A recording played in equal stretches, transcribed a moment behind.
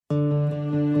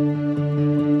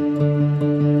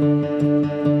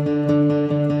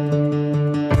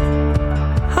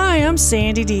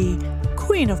Sandy D,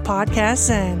 Queen of Podcast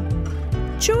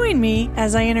Zen. Join me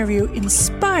as I interview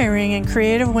inspiring and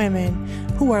creative women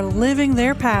who are living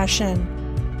their passion,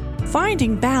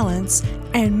 finding balance,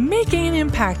 and making an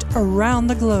impact around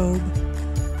the globe.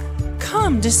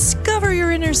 Come discover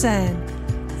your inner Zen.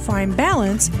 Find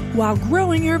balance while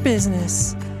growing your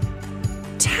business.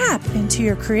 Tap into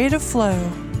your creative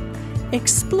flow.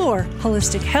 Explore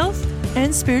holistic health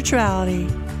and spirituality.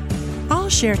 I'll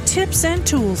share tips and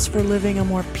tools for living a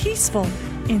more peaceful,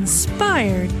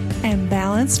 inspired, and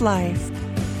balanced life.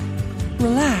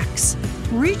 Relax,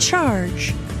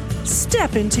 recharge,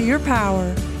 step into your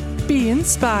power, be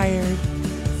inspired.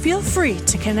 Feel free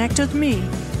to connect with me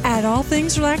at All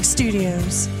Things Relax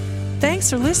Studios. Thanks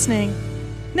for listening.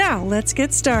 Now let's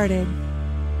get started.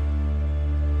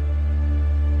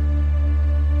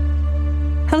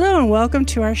 Hello and welcome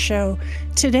to our show.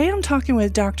 Today I'm talking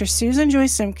with Dr. Susan Joy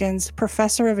Simpkins,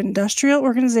 Professor of Industrial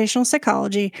Organizational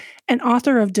Psychology and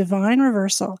author of Divine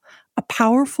Reversal, a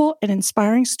powerful and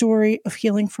inspiring story of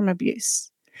healing from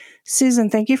abuse. Susan,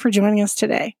 thank you for joining us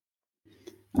today.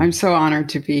 I'm so honored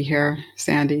to be here,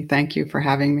 Sandy. Thank you for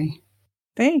having me.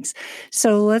 Thanks.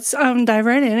 So let's dive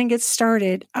right in and get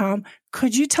started.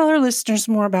 Could you tell our listeners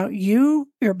more about you,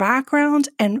 your background,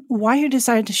 and why you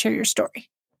decided to share your story?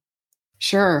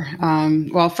 Sure.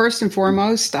 Well, first and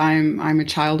foremost, I'm a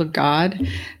child of God.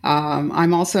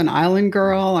 I'm also an island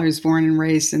girl. I was born and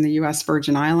raised in the U.S.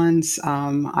 Virgin Islands.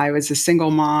 I was a single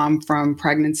mom from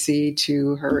pregnancy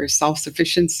to her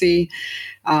self-sufficiency.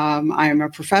 I'm a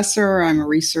professor. I'm a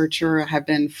researcher. I have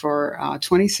been for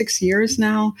 26 years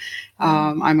now.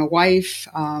 I'm a wife.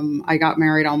 I got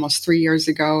married almost 3 years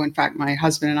ago. In fact, my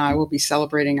husband and I will be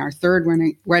celebrating our third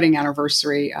wedding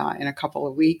anniversary in a couple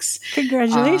of weeks.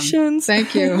 Congratulations.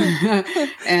 Thank you.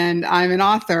 And I'm an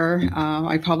author.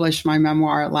 I published my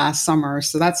memoir last summer.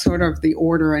 So that's sort of the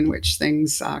order in which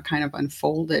things kind of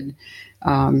unfolded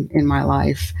in my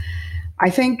life. I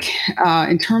think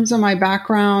in terms of my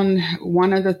background,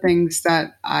 one of the things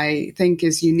that I think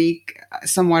is unique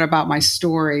somewhat about my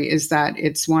story is that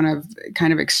it's one of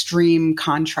kind of extreme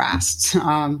contrasts.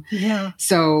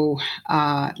 So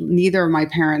neither of my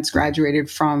parents graduated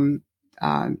from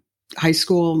high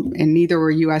school, and neither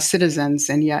were U.S. citizens.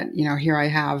 And yet, here I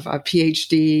have a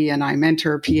PhD, and I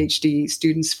mentor PhD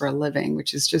students for a living,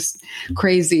 which is just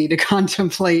crazy to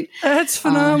contemplate. That's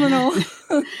phenomenal.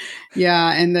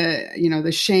 Yeah. And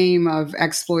the shame of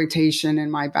exploitation in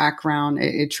my background,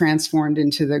 it transformed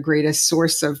into the greatest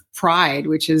source of pride,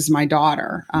 which is my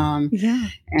daughter.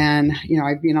 And,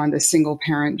 I've been on this single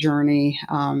parent journey,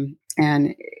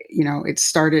 and it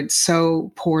started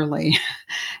so poorly,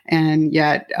 and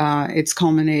yet it's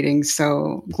culminating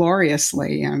so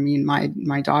gloriously. I mean,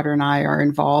 my daughter and I are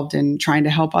involved in trying to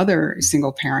help other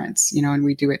single parents, and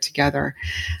we do it together.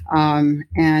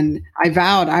 And I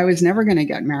vowed I was never going to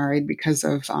get married because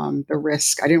of the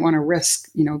risk. I didn't want to risk,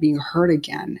 being hurt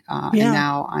again. And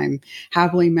now I'm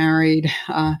happily married.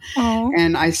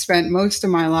 And I spent most of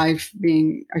my life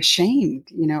being ashamed,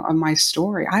 of my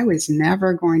story. I was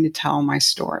never going to tell my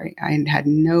story. I had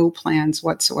no plans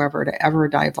whatsoever to ever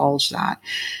divulge that.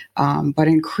 But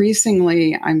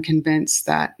increasingly, I'm convinced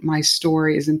that my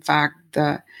story is, in fact,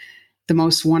 the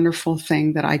most wonderful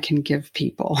thing that I can give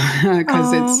people,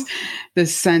 because it's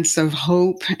this sense of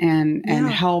hope and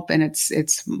help. And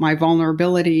it's my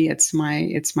vulnerability. It's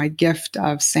my gift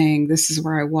of saying, this is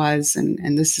where I was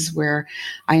and this is where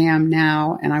I am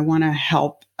now. And I want to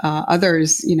help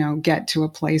others, get to a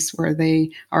place where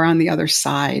they are on the other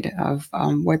side of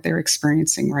what they're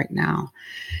experiencing right now.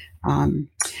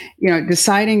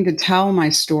 Deciding to tell my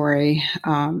story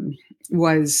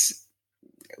was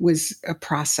a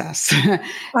process.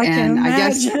 I can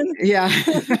imagine.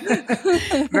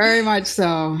 Very much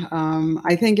so.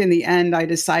 I think in the end, I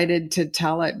decided to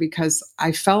tell it because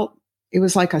I felt it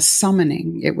was like a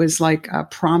summoning. It was like a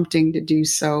prompting to do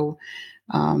so.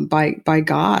 By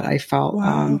God, I felt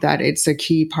that it's a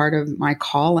key part of my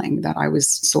calling that I was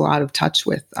so out of touch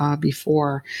with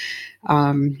before.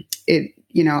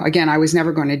 Again, I was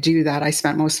never going to do that. I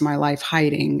spent most of my life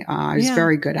hiding. I was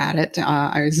very good at it.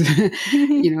 I was,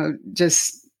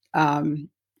 just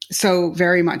so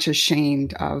very much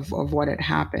ashamed of what had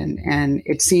happened. And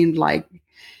it seemed like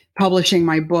publishing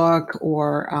my book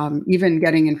or even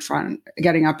getting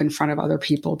up in front of other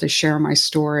people to share my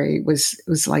story was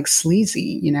like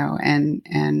sleazy,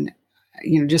 and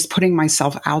just putting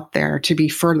myself out there to be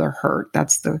further hurt.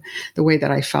 That's the way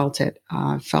that I felt it,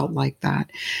 felt like that.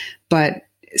 But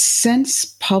since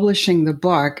publishing the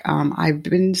book, I've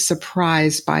been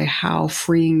surprised by how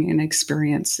freeing an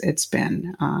experience it's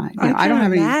been. I don't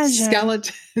have any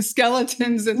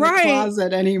skeletons in the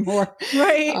closet anymore.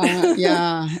 Right.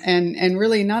 Yeah. And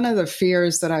really none of the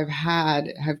fears that I've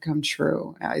had have come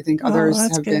true. I think others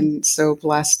have been so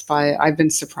blessed by it. I've been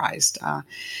surprised.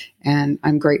 And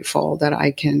I'm grateful that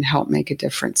I can help make a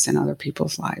difference in other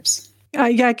people's lives.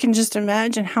 I can just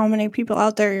imagine how many people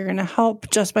out there you're going to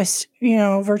help just by,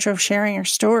 virtue of sharing your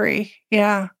story.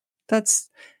 Yeah, that's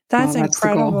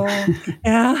incredible.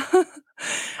 Yeah.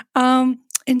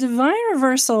 In Divine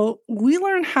Reversal, we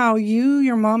learn how you,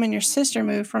 your mom, and your sister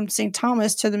moved from St.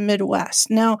 Thomas to the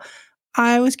Midwest. Now,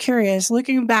 I was curious,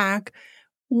 looking back,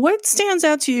 what stands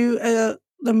out to you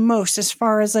the most as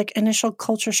far as like initial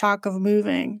culture shock of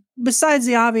moving, besides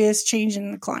the obvious change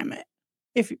in the climate?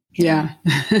 Yeah.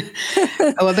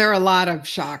 Well, there are a lot of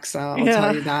shocks. I'll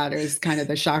tell you that. It was kind of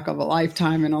the shock of a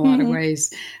lifetime in a lot of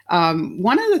ways.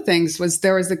 One of the things was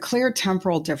there was a clear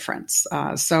temporal difference.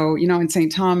 So, in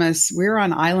St. Thomas, we're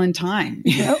on island time.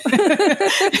 Yep.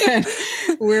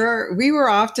 we were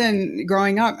often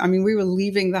growing up. I mean, we were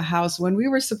leaving the house when we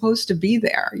were supposed to be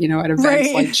there, at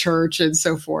events like church and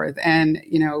so forth. And,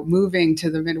 moving to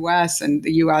the Midwest and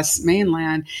the U.S.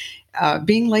 mainland,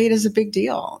 being late is a big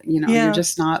deal. You're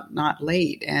just not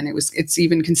late. And it's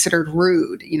even considered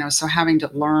rude, so having to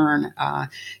learn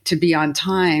to be on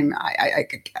time, I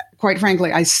quite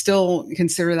frankly, I still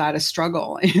consider that a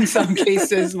struggle. In some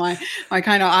cases, my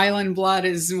kind of island blood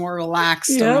is more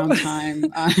relaxed around time.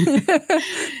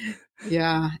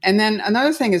 Yeah. And then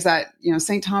another thing is that,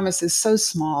 St. Thomas is so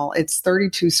small. It's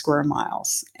 32 square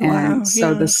miles. And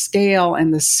so the scale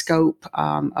and the scope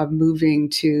of moving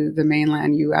to the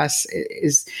mainland U.S.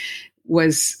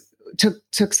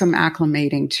 took some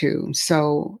acclimating to.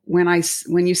 So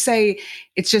when you say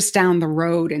it's just down the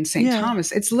road in St.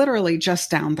 Thomas, it's literally just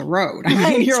down the road. I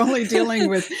mean, you're only dealing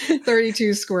with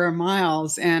 32 square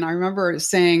miles. And I remember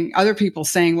other people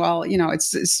saying, well,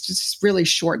 it's just really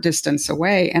short distance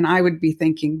away. And I would be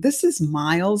thinking, this is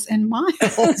miles and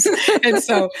miles. And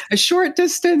so a short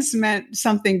distance meant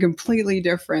something completely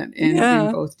different in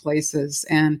both places.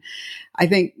 And I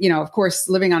think, of course,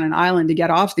 living on an island, to get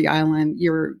off the island,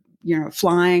 you're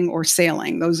flying or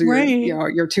sailing. Those are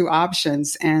your two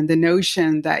options. And the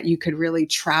notion that you could really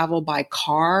travel by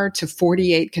car to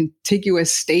 48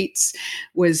 contiguous states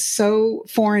was so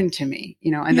foreign to me,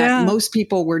 and that most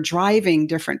people were driving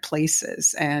different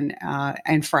places and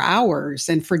for hours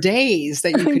and for days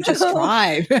that you could just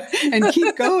drive and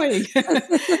keep going.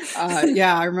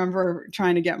 I remember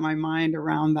trying to get my mind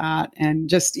around that, and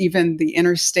just even the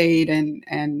interstate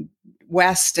and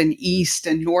west and east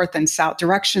and north and south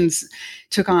directions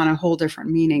took on a whole different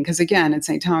meaning. Because again, in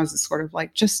St. Thomas, it's sort of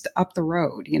like just up the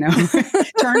road,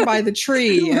 turn by the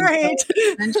tree.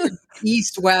 And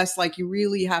east, west, like you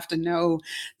really have to know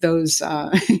those,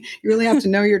 you really have to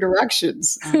know your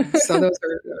directions. So those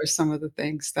are some of the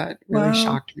things that really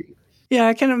shocked me. Yeah,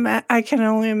 I can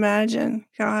only imagine.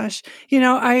 Gosh,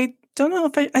 I don't know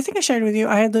if I think I shared with you,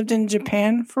 I had lived in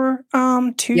Japan for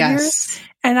 2 years.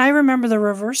 And I remember the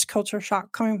reverse culture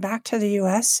shock coming back to the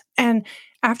U.S. And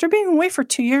after being away for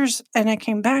 2 years and I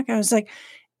came back, I was like,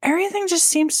 everything just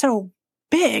seems so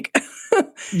big.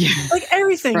 Like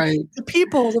everything, the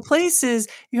people, the places,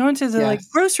 you go into the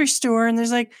grocery store and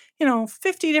there's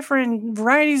 50 different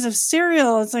varieties of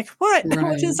cereal. It's like, what?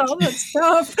 What is all that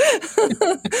stuff?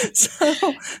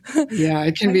 So,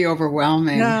 it can be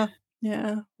overwhelming.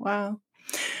 Yeah. Wow.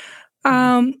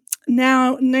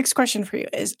 Now, next question for you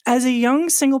is, as a young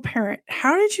single parent,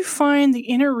 how did you find the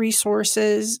inner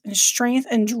resources and strength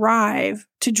and drive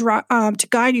to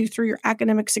guide you through your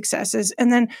academic successes?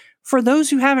 And then for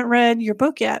those who haven't read your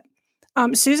book yet,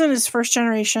 Susan is first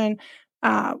generation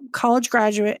college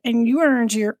graduate, and you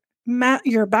earned your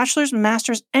bachelor's,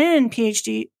 master's, and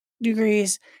PhD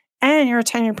degrees, and you're a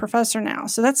tenured professor now.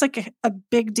 So that's like a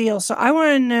big deal. So I want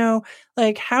to know,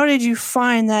 how did you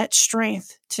find that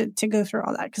strength to go through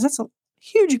all that? Because that's a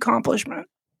huge accomplishment.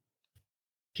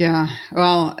 Yeah.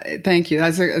 Well, thank you.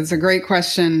 That's a great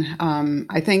question.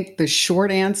 I think the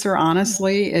short answer,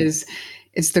 honestly, is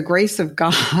it's the grace of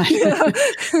God.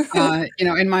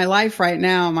 In my life right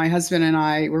now, my husband and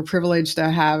I were privileged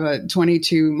to have a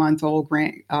 22-month-old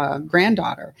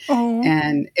granddaughter. Oh.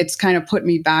 And it's kind of put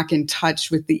me back in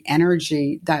touch with the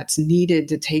energy that's needed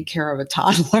to take care of a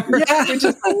toddler, which is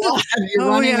a lot. You're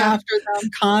running after them,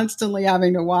 constantly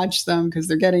having to watch them because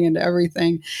they're getting into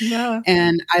everything. Yeah.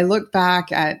 And I look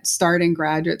back at starting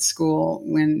graduate school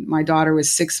when my daughter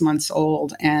was 6 months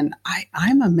old, and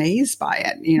I'm amazed by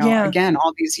it. Again,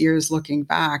 all these years looking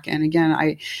back. And again,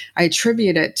 I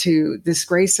attribute it to this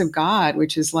grace of God,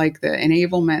 which is like the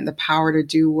enablement, the power to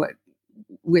do what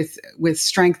with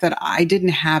strength that I didn't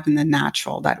have in the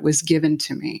natural that was given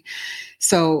to me.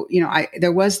 So,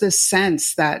 there was this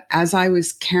sense that as I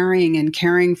was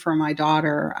caring for my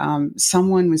daughter,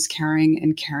 someone was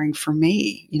caring for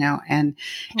me, and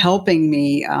helping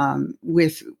me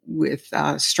with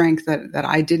strength that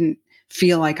I didn't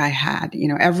feel like I had.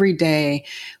 Every day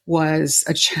was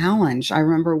a challenge. I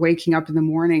remember waking up in the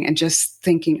morning and just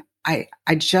thinking, I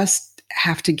just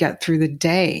have to get through the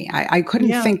day. I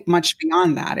couldn't think much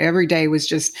beyond that. Every day was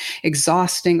just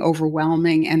exhausting,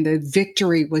 overwhelming, and the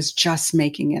victory was just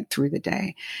making it through the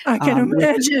day. I can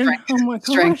imagine. Oh my gosh.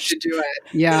 Strength to do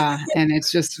it. Yeah. And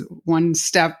it's just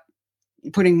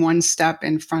putting one step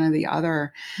in front of the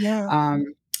other. Yeah.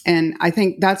 And I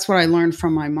think that's what I learned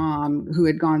from my mom, who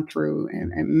had gone through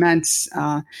immense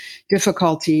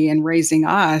difficulty in raising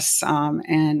us.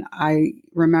 And I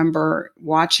remember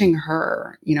watching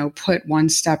her, put one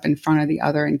step in front of the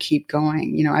other and keep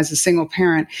going. As a single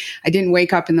parent, I didn't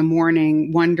wake up in the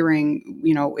morning wondering,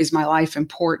 is my life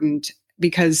important?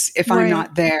 Because if I'm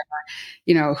not there,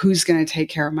 who's going to take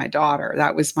care of my daughter?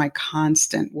 That was my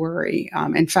constant worry.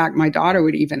 In fact, my daughter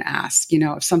would even ask,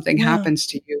 if something happens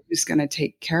to you, who's going to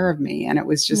take care of me? And it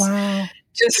was just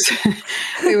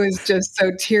it was just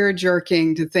so tear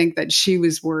jerking to think that she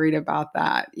was worried about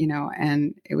that,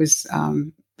 and it was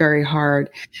very hard.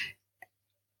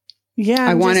 Yeah,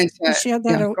 I wanted to. She had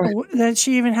that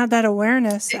she even had that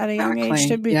awareness at a young age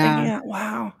to be thinking,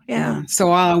 wow, yeah. So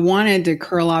while I wanted to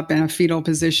curl up in a fetal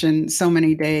position so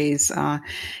many days,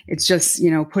 it's just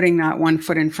putting that one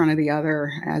foot in front of the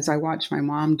other, as I watched my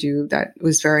mom do. That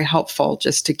was very helpful,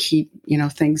 just to keep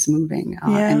things moving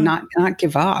and not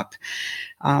give up.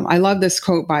 I love this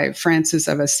quote by Francis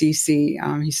of Assisi.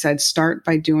 He said, "Start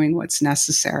by doing what's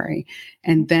necessary,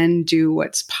 and then do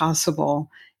what's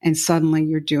possible. And suddenly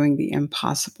you're doing the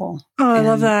impossible." Oh, I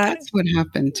love that. That's what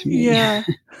happened to me. Yeah.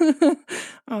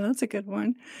 Oh, that's a good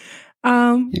one.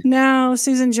 Now,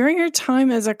 Susan, during your time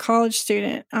as a college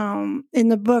student, in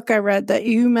the book I read that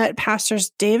you met pastors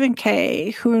Dave and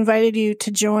Kay, who invited you to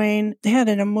join. They had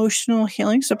an emotional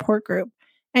healing support group.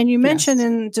 And you mentioned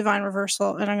in Divine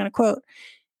Reversal, and I'm going to quote,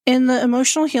 "In the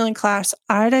emotional healing class,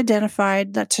 I had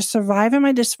identified that to survive in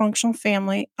my dysfunctional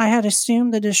family, I had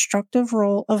assumed the destructive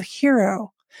role of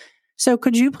hero. So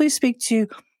could you please speak to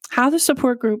how the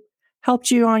support group helped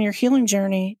you on your healing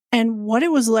journey and what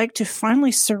it was like to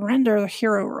finally surrender the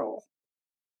hero role?"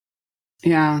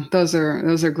 Yeah, those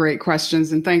are great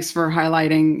questions. And thanks for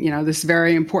highlighting, this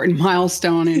very important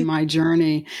milestone in my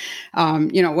journey.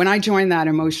 When I joined that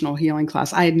emotional healing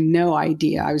class, I had no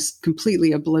idea. I was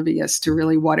completely oblivious to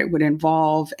really what it would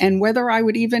involve and whether I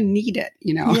would even need it,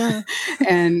 Yeah.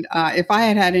 And if I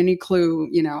had had any clue,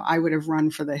 I would have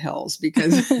run for the hills,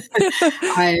 because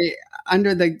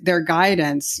under their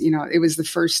guidance, it was the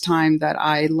first time that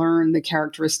I learned the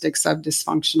characteristics of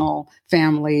dysfunctional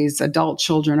families, adult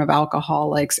children of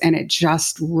alcoholics, and it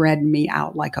just read me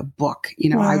out like a book.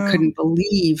 Wow. I couldn't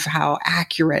believe how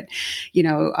accurate,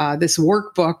 this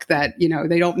workbook that,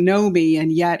 they don't know me,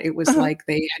 and yet it was like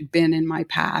they had been in my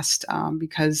past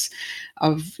because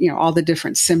of, all the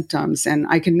different symptoms. And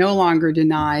I can no longer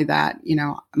deny that,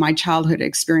 my childhood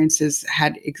experiences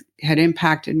had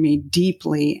impacted me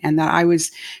deeply, and that I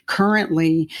was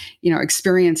currently,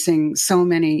 experiencing so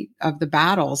many of the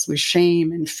battles with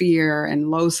shame and fear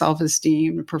and low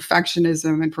self-esteem and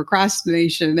perfectionism and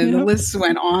procrastination, and the list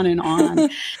went on and on.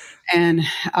 And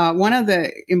one of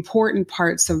the important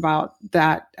parts about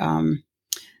that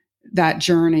that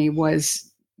journey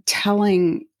was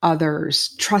telling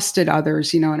others, trusted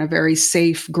others, in a very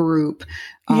safe group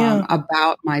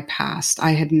about my past.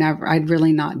 I'd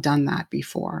really not done that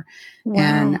before.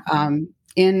 Wow.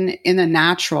 And in the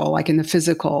natural, like in the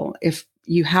physical, if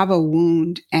you have a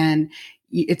wound and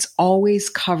it's always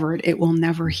covered, it will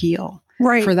never heal.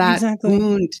 Right. For that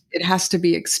wound, it has to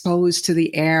be exposed to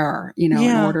the air, in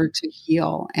order to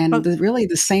heal. And really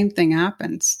the same thing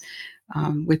happens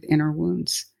with inner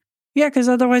wounds. Yeah, because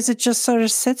otherwise it just sort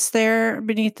of sits there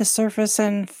beneath the surface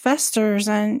and festers,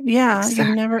 and you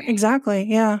never exactly.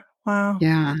 Yeah. Wow.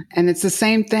 Yeah. And it's the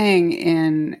same thing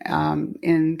in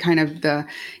kind of the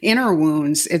inner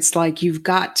wounds. It's like you've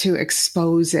got to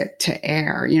expose it to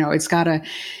air. It's got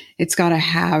to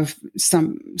have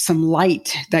some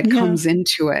light that comes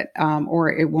into it, or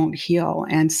it won't heal.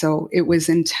 And so it was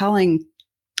in telling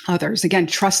others. Again,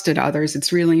 trusted others.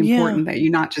 It's really important that you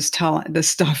not just tell the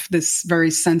stuff, this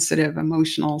very sensitive,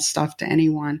 emotional stuff to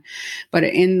anyone. But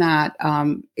in that,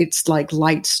 it's like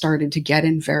light started to get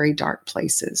in very dark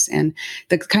places. And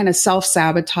the kind of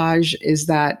self-sabotage is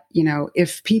that,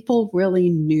 if people really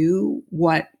knew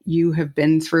what you have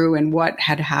been through and what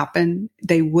had happened,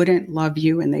 they wouldn't love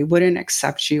you and they wouldn't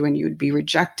accept you and you would be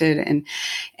rejected.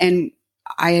 And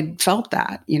I had felt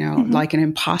that, like an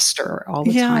imposter all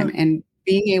the time. And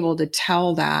being able to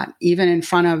tell that even in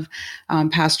front of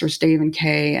Pastors Dave and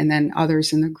Kay and then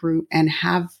others in the group, and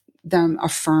have them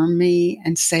affirm me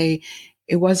and say,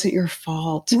 it wasn't your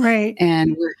fault. Right.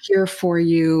 And we're here for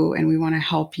you and we want to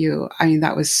help you. I mean,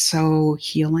 that was so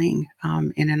healing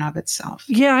in and of itself.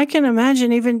 Yeah, I can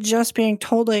imagine even just being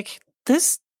told like,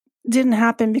 this didn't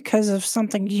happen because of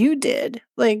something you did.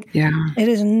 Like, it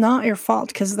is not your fault,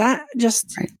 because that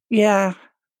just,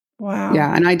 wow.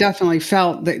 Yeah. And I definitely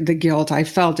felt the guilt. I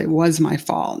felt it was my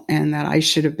fault and that I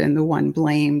should have been the one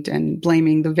blamed, and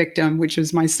blaming the victim, which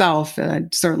was myself.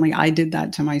 Certainly I did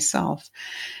that to myself.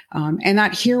 And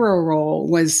that hero role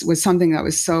was something that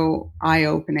was so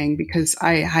eye-opening, because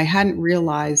I hadn't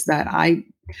realized that I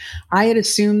had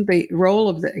assumed the role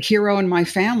of the hero in my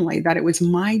family, that it was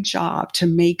my job to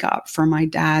make up for my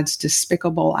dad's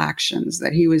despicable actions,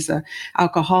 that he was an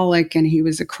alcoholic and he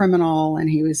was a criminal and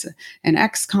he was an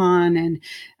ex-con and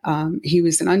he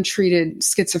was an untreated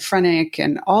schizophrenic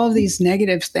and all of these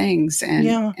negative things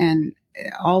and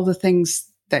all the things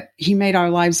that he made our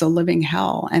lives a living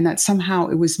hell, and that somehow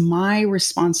it was my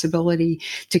responsibility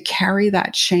to carry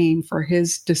that shame for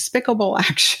his despicable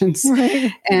actions.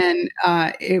 Right. And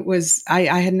it was,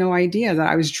 I had no idea that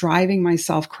I was driving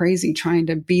myself crazy trying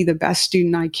to be the best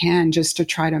student I can just to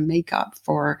try to make up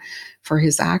for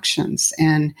his actions.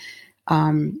 And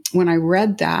when I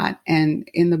read that, and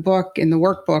in the book, in the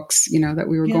workbooks, that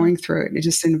we were going through, it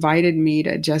just invited me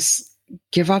to just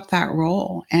give up that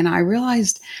role. And I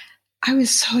realized I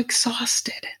was so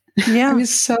exhausted. Yeah. I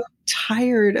was so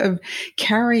tired of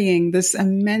carrying this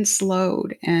immense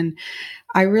load. And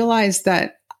I realized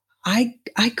that I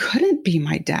couldn't be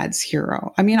my dad's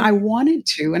hero. I mean, I wanted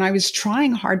to, and I was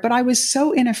trying hard, but I was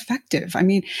so ineffective. I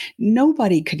mean,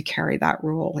 nobody could carry that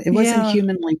role. It wasn't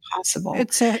humanly possible.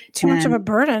 It's too much of a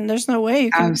burden. There's no way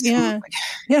you can. Absolutely.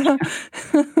 Yeah.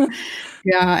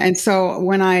 Yeah. And so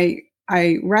when I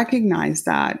recognized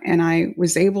that, and I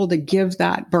was able to give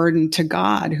that burden to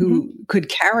God, who could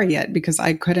carry it, because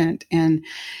I couldn't. And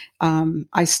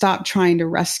I stopped trying to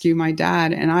rescue my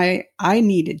dad, and I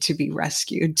needed to be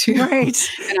rescued too. Right.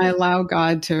 And I allowed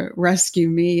God to rescue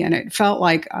me. And it felt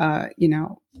like,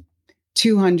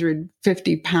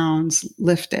 250 pounds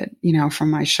lifted,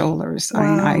 from my shoulders.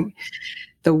 Wow.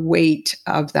 The weight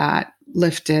of that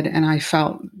lifted, and I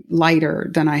felt lighter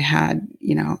than I had,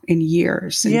 in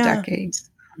years and decades.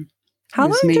 How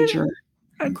long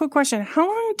a quick question. How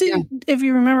long did, if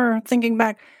you remember thinking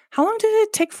back, how long did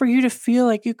it take for you to feel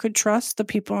like you could trust the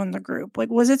people in the group? Like,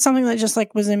 was it something that just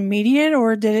was immediate,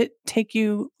 or did it take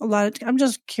you a lot of I'm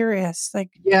just curious.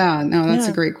 That's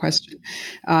a great question.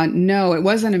 No, it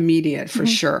wasn't immediate for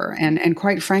sure. And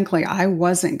quite frankly, I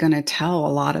wasn't going to tell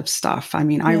a lot of stuff. I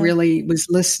mean, I really was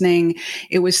listening.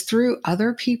 It was through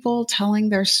other people telling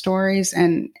their stories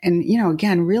and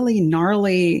again, really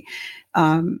gnarly,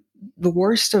 the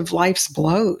worst of life's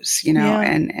blows,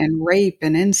 and rape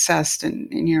and incest and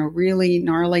really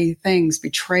gnarly things,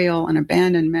 betrayal and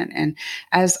abandonment. And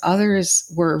as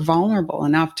others were vulnerable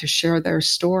enough to share their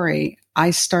story, I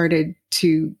started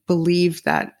to believe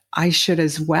that I should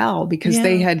as well, because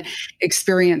they had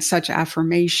experienced such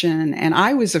affirmation, and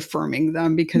I was affirming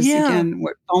them because again,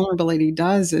 what vulnerability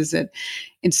does is it,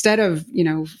 instead of,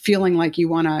 feeling like you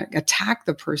want to attack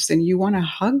the person, you want to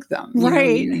hug them.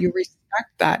 Right. You respect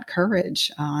that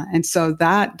courage. And so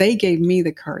that they gave me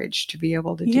the courage to be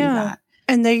able to do that.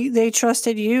 And they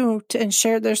trusted you and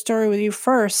shared their story with you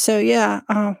first. So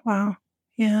Oh, wow.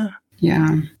 Yeah.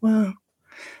 Yeah. Wow.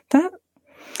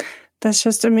 That's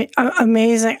just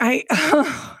amazing. I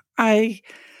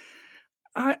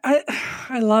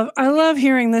love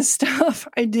hearing this stuff.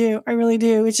 I do. I really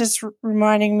do. It's just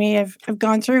reminding me I've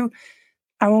gone through,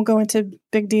 I won't go into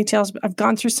big details, but I've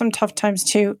gone through some tough times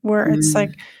too, where it's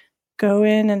like, go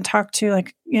in and talk to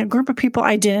a group of people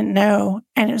I didn't know.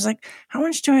 And it was like, how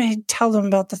much do I tell them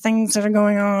about the things that are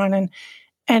going on?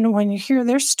 And when you hear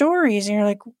their stories and you're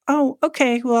like, oh,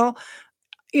 okay, well,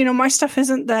 my stuff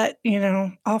isn't that,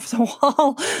 off the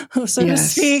wall, so to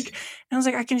speak. And I was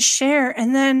like, I can share.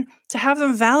 And then to have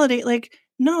them validate,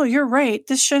 no, you're right.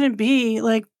 This shouldn't be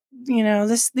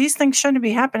these things shouldn't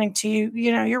be happening to you.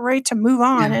 You're right to move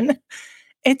on. And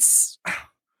it's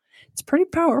It's pretty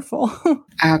powerful.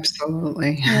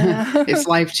 Absolutely. Yeah. It's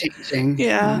life-changing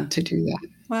to do that.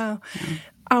 Wow.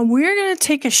 Yeah. We're going to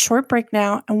take a short break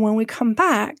now. And when we come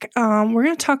back, we're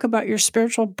going to talk about your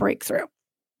spiritual breakthrough.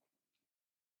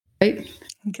 Right.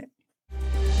 Okay.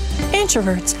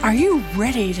 Introverts, are you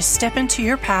ready to step into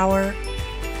your power?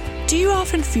 Do you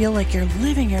often feel like you're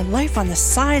living your life on the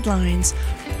sidelines,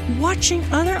 watching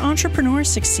other entrepreneurs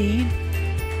succeed?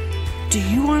 Do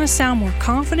you want to sound more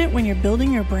confident when you're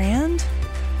building your brand?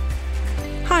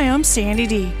 Hi, I'm Sandy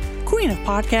D, Queen of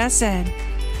Podcast Zen.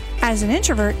 As an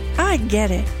introvert, I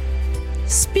get it.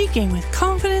 Speaking with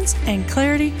confidence and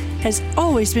clarity has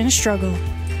always been a struggle,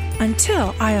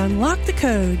 until I unlocked the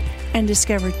code and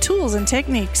discovered tools and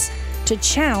techniques to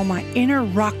channel my inner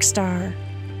rock star.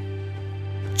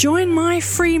 Join my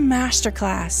free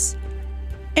masterclass,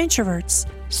 Introverts,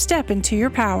 Step into Your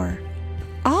Power.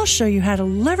 I'll show you how to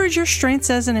leverage your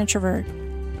strengths as an introvert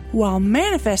while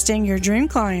manifesting your dream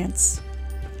clients.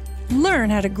 Learn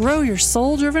how to grow your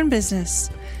soul-driven business.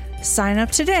 Sign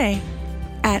up today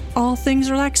at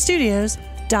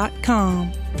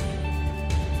allthingsrelaxstudios.com.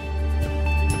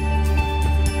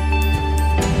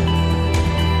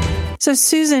 So,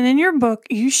 Susan, in your book,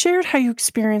 you shared how you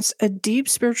experienced a deep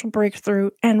spiritual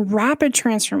breakthrough and rapid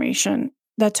transformation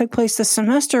that took place this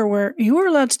semester where you were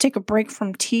allowed to take a break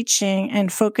from teaching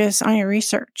and focus on your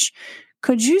research.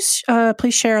 Could you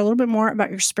please share a little bit more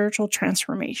about your spiritual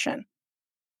transformation?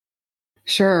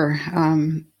 Sure.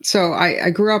 So I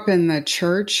grew up in the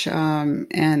church,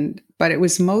 but it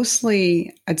was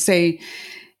mostly, I'd say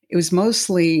it was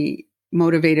mostly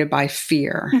motivated by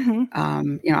fear.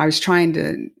 Mm-hmm. I was trying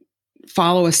to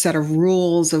follow a set of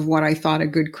rules of what I thought a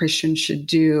good Christian should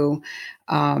do,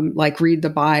 like read the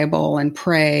Bible and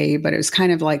pray, but it was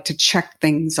kind of like to check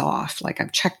things off. Like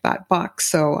I've checked that box,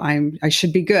 so I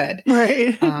should be good.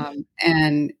 Right.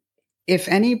 And if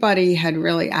anybody had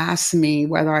really asked me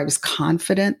whether I was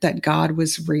confident that God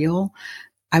was real,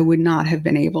 I would not have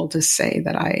been able to say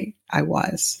that I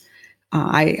was.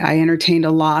 I entertained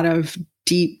a lot of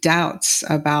deep doubts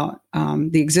about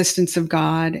the existence of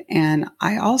God. And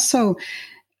I also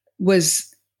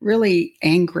was really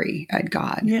angry at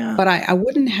God. Yeah. But I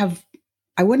wouldn't have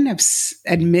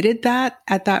admitted that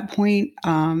at that point,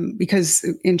 because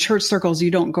in church circles, you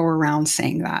don't go around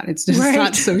saying that. It's just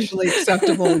not socially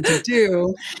acceptable to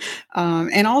do.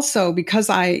 And also because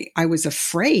I was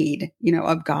afraid,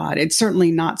 of God, it's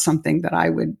certainly not something that I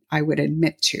would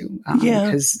admit to,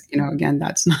 because, again,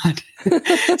 that's not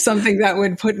something that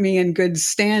would put me in good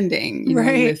standing,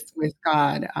 with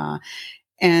God.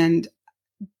 And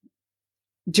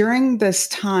during this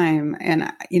time,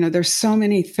 and, there's so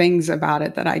many things about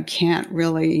it that I can't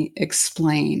really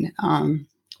explain,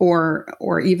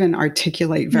 or even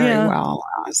articulate very well.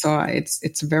 So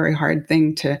it's a very hard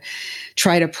thing to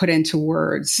try to put into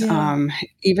words. Yeah.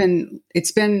 Even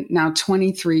it's been now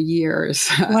 23 years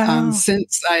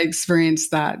since I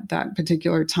experienced that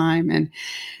particular time. And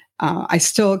I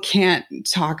still can't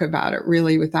talk about it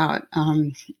really without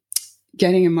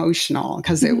getting emotional,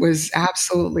 because it was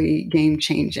absolutely game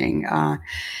changing.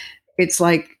 It's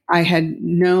like I had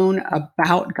known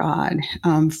about God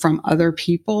from other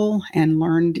people and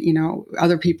learned,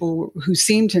 other people who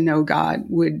seemed to know God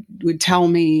would tell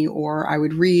me, or I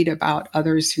would read about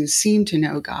others who seemed to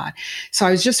know God. So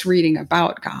I was just reading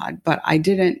about God, but I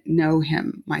didn't know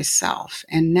him myself.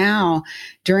 And now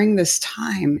during this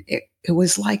time, it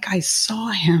was like I saw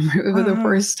him for the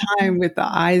first time with the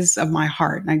eyes of my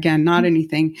heart. And again, not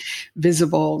anything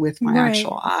visible with my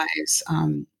actual eyes.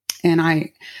 And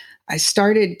I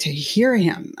started to hear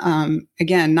him,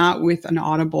 again, not with an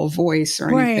audible voice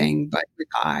or anything, but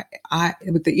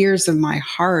with the ears of my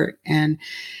heart. And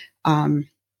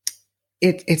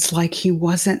it's like he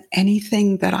wasn't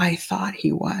anything that I thought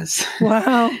he was.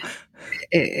 Wow.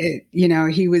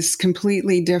 He was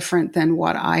completely different than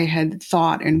what I had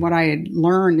thought and what I had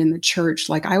learned in the church.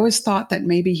 Like I always thought that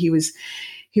maybe he was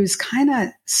kind of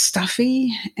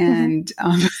stuffy and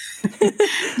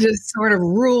just sort of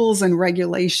rules and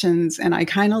regulations. And I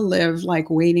kind of lived like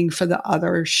waiting for the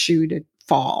other shoe to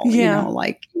fall,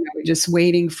 just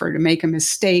waiting to make a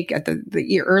mistake. At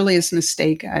the earliest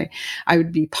mistake, I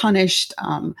would be punished.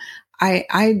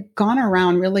 I'd gone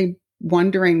around really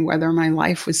wondering whether my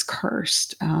life was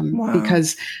cursed,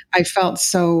 because I felt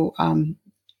so,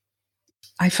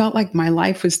 I felt like my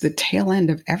life was the tail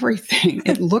end of everything.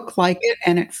 It looked like it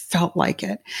and it felt like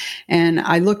it. And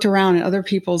I looked around at other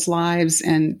people's lives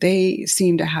and they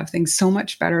seemed to have things so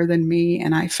much better than me.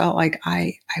 And I felt like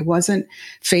I wasn't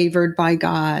favored by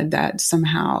God, that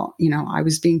somehow, I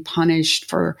was being punished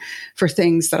for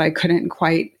things that I couldn't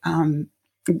quite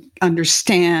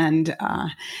understand.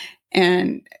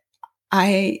 And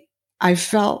I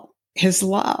felt his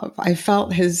love. I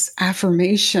felt his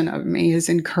affirmation of me, his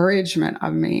encouragement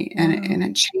of me, and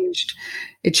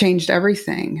it changed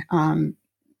everything.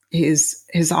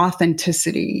 His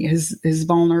authenticity, his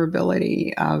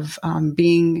vulnerability of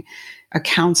being a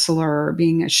counselor,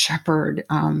 being a shepherd,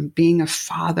 being a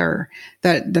father,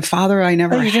 that the father I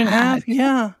never you didn't had.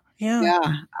 have.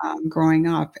 Yeah. Growing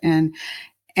up, and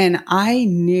I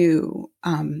knew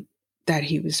that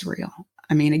he was real.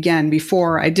 I mean, again,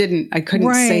 before I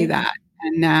couldn't say that.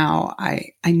 And now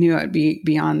I knew it'd be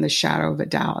beyond the shadow of a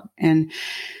doubt. And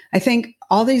I think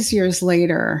all these years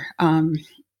later,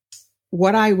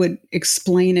 what I would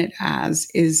explain it as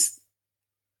is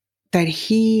that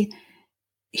he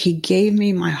gave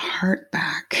me my heart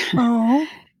back. Oh.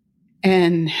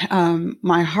 And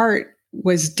my heart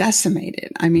was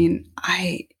decimated. I mean,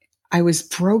 I was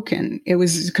broken. It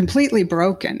was completely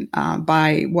broken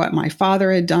by what my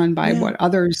father had done, by what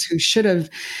others who should have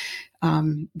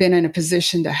been in a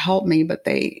position to help me, but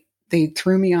they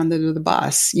threw me under the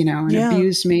bus, and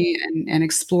abused me and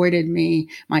exploited me,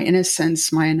 my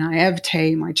innocence, my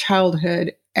naivete, my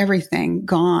childhood, everything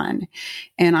gone.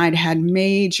 And I'd had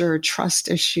major trust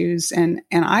issues. And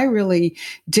I really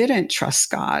didn't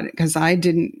trust God because I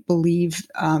didn't believe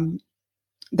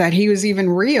that he was even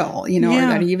real, or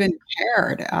that he even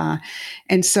cared.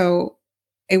 And so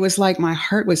it was like my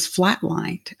heart was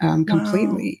flatlined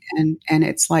completely. Wow. And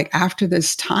it's like after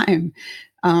this time,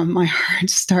 my heart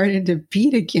started to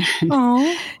beat again.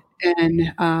 Oh.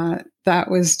 And that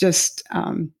was just,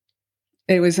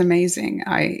 it was amazing.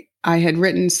 I had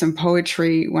written some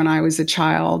poetry when I was a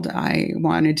child. I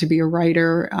wanted to be a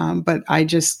writer, but I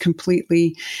just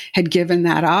completely had given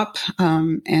that up.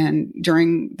 And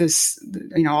during this,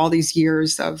 all these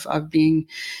years of being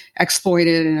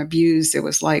exploited and abused, it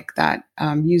was like that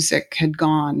music had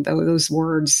gone. Those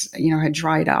words, had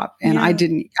dried up. And I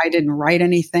didn't write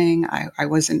anything. I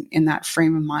wasn't in that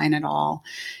frame of mind at all.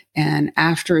 And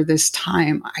after this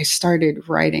time, I started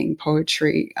writing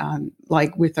poetry,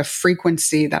 like with a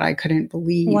frequency that I couldn't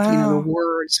believe. Wow. The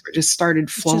words just started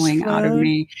flowing out of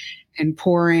me and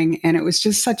pouring. And it was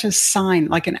just such a sign,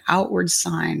 like an outward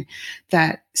sign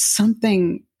that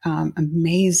something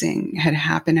amazing had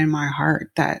happened in my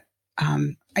heart that,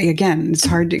 again, it's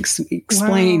hard to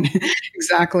explain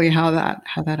exactly how that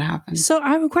happened. So I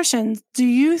have a question. Do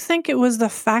you think it was the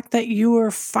fact that you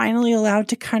were finally allowed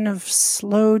to kind of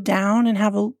slow down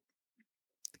and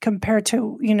compared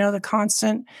to, the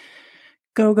constant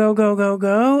go, go, go, go,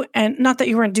 go? And not that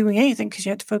you weren't doing anything because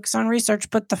you had to focus on research,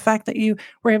 but the fact that you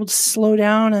were able to slow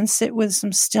down and sit with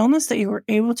some stillness, that you were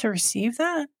able to receive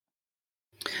that?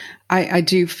 I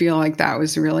do feel like that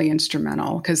was really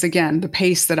instrumental because, again, the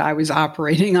pace that I was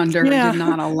operating under did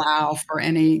not allow for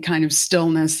any kind of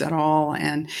stillness at all.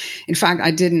 And in fact,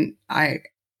 I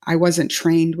wasn't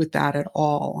trained with that at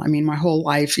all. I mean, my whole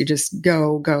life, you just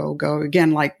go, go, go.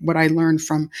 Again, like what I learned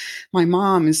from my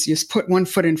mom is just put one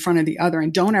foot in front of the other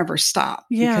and don't ever stop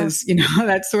because,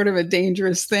 that's sort of a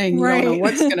dangerous thing. You don't know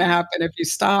what's going to happen if you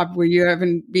stop. Will you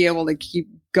even be able to keep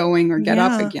going or get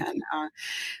up again?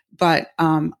 But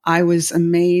I was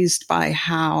amazed by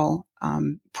how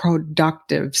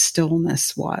productive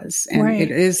stillness was. And it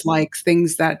is like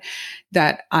things that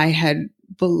I had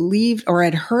believed or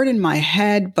had heard in my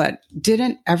head, but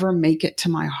didn't ever make it to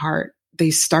my heart. They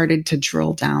started to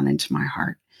drill down into my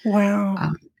heart.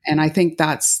 Wow. And I think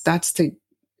that's the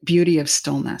beauty of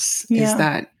stillness is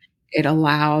that it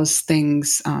allows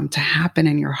things to happen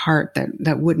in your heart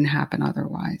that wouldn't happen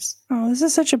otherwise. Oh, this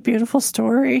is such a beautiful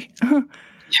story.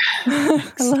 I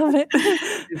love it.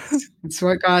 It's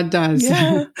what God does.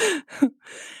 Yeah.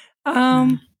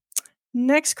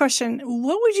 Next question.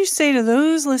 What would you say to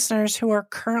those listeners who are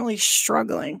currently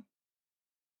struggling?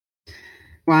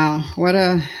 Wow. What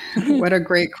a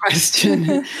great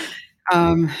question.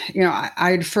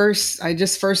 I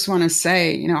just first want to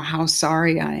say, how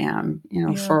sorry I am,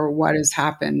 for what has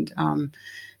happened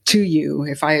to you.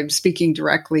 If I am speaking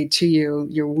directly to you,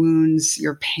 your wounds,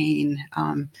 your pain,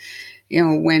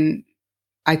 when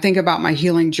I think about my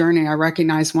healing journey, I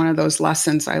recognize one of those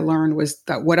lessons I learned was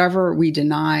that whatever we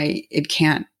deny, it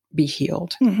can't be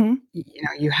healed. Mm-hmm.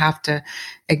 You have to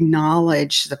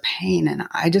acknowledge the pain. And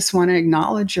I just want to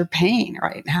acknowledge your pain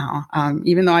right now.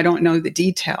 Even though I don't know the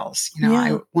details,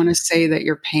 I want to say that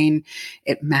your pain,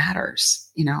 it matters,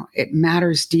 it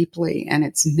matters deeply, and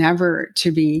it's never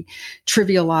to be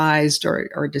trivialized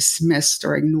or dismissed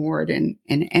or ignored in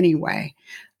any way.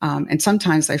 And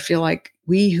sometimes I feel like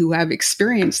we who have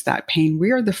experienced that pain,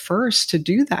 we are the first to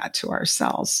do that to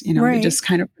ourselves, to just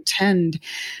kind of pretend,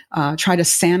 try to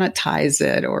sanitize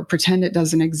it or pretend it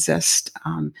doesn't exist.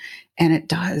 And it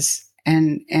does.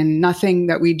 And nothing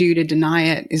that we do to deny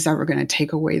it is ever going to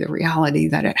take away the reality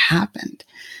that it happened.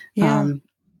 Yeah.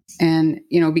 And,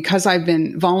 because I've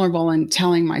been vulnerable in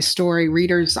telling my story,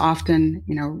 readers often,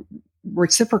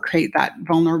 reciprocate that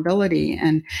vulnerability.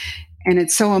 And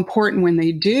it's so important when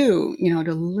they do,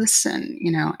 to listen,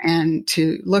 and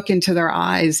to look into their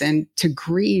eyes and to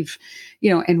grieve,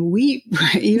 and weep,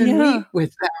 weep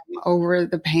with them over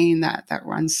the pain that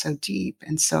runs so deep.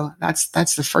 And so that's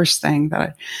the first thing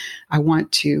that I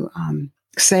want to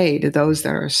say to those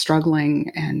that are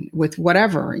struggling and with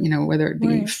whatever, whether it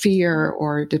be fear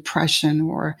or depression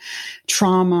or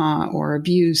trauma or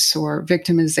abuse or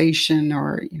victimization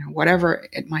or, whatever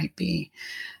it might be.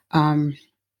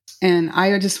 And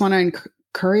I just want to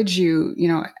encourage you,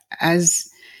 as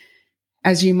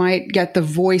you might get the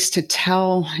voice to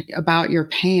tell about your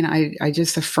pain, I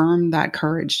just affirm that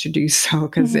courage to do so,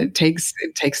 because it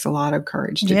takes a lot of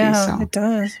courage to do so. Yeah, it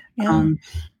does.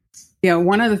 Yeah.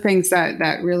 One of the things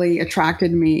that really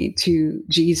attracted me to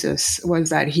Jesus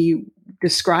was that he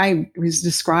was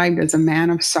described as a man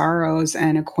of sorrows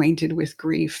and acquainted with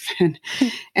grief. And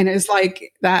it's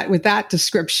like that, with that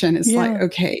description, it's like,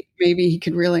 okay, maybe he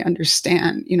could really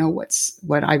understand,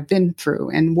 what I've been through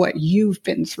and what you've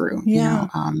been through,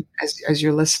 as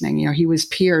you're listening. He was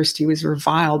pierced, he was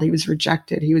reviled, he was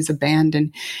rejected, he was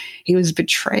abandoned, he was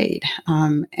betrayed.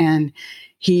 And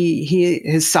he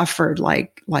has suffered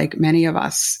like many of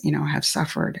us, have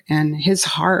suffered. And his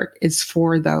heart is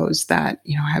for those that,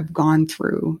 have gone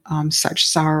through such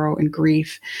sorrow and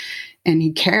grief. And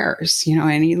he cares,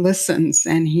 and he listens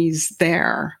and he's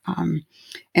there.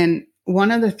 And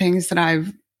one of the things that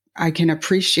I can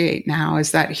appreciate now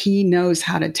is that he knows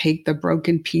how to take the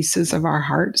broken pieces of our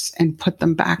hearts and put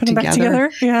them back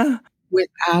together. Yeah.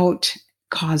 Without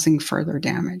causing further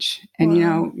damage. And,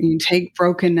 you take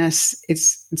brokenness,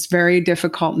 it's very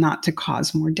difficult not to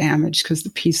cause more damage because the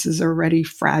pieces are already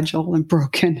fragile and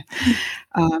broken.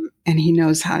 And he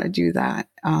knows how to do that.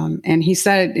 And he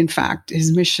said, in fact,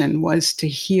 his mission was to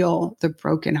heal the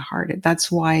brokenhearted. That's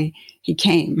why he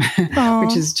came,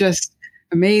 which is just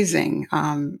amazing.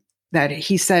 That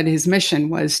he said his mission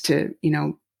was to,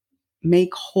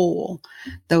 make whole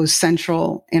those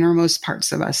central innermost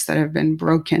parts of us that have been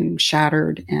broken,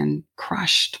 shattered, and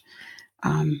crushed.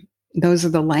 That's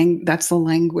the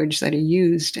language that he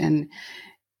used. And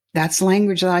that's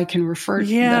language that I can refer to,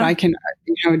 that I can,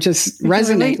 just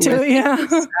resonate with. Yeah.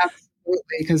 Absolutely.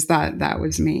 Because that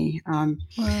was me. And,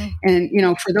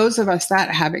 for those of us that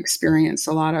have experienced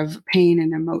a lot of pain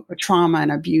and trauma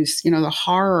and abuse, the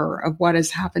horror of what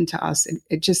has happened to us,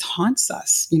 it just haunts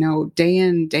us, day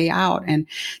in, day out. And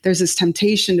there's this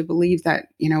temptation to believe that,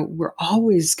 we're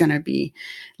always going to be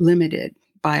limited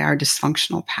by our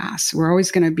dysfunctional past. We're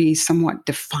always going to be somewhat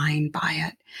defined by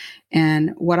it.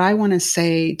 And what I want to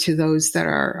say to those that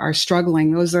are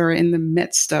struggling, those that are in the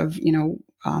midst of,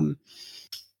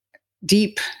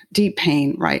 deep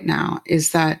pain right now,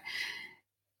 is that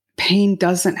pain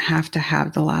doesn't have to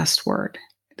have the last word,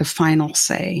 the final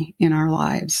say in our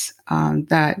lives.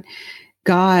 That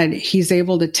God, he's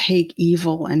able to take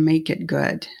evil and make it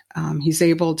good. He's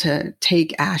able to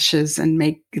take ashes and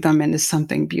make them into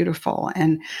something beautiful.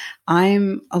 And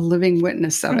I'm a living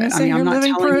witness of it. I mean, I'm not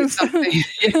telling you something.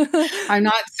 I'm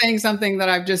not saying something that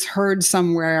I've just heard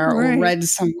somewhere or read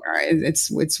somewhere.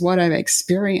 It's what I've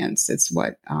experienced. It's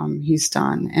what he's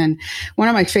done. And one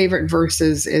of my favorite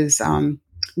verses is,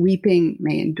 weeping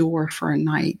may endure for a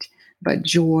night, but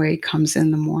joy comes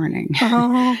in the morning.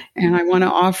 Oh. And I want to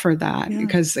offer that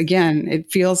because, again, it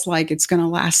feels like it's going to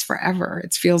last forever.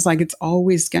 It feels like it's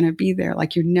always going to be there,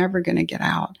 like you're never going to get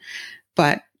out.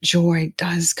 But joy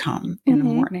does come in the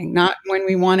morning, not when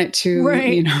we want it to,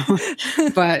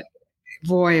 but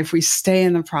boy, if we stay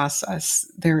in the process,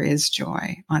 there is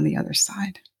joy on the other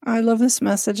side. I love this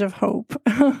message of hope.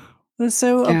 It's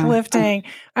so uplifting.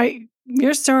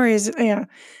 Your story is,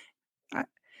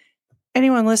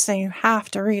 anyone listening, you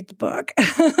have to read the book.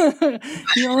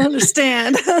 You'll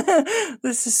understand.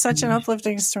 This is such an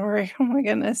uplifting story. Oh my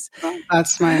goodness. Well,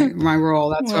 that's my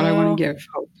role. That's what I want to give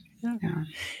hope. Yeah.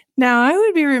 Now, I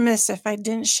would be remiss if I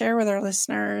didn't share with our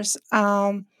listeners,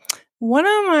 one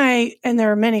of my, and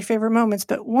there are many favorite moments,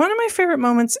 but one of my favorite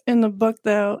moments in the book,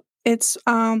 though, it's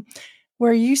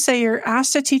where you say you're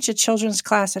asked to teach a children's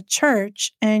class at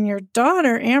church, and your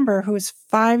daughter, Amber, who was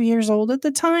 5 years old at the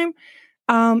time,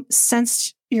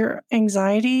 sensed your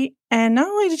anxiety And not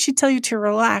only did she tell you to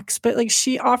relax, but like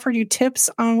she offered you tips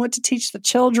on what to teach the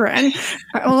children.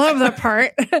 I love that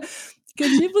part.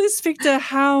 Could you please speak to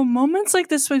how moments like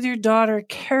this with your daughter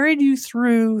carried you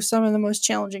through some of the most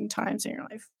challenging times in your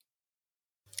life?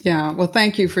 Yeah. Well,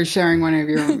 thank you for sharing one of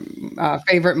your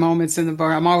favorite moments in the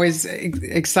book. I'm always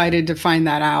excited to find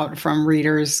that out from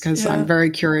readers because I'm very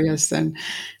curious, and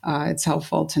it's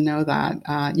helpful to know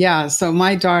that. So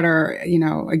my daughter,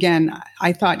 again,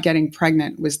 I thought getting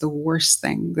pregnant was the worst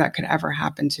thing that could ever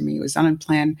happen to me. It was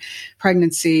unplanned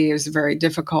pregnancy. It was a very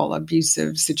difficult,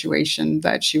 abusive situation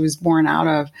that she was born out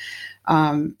of.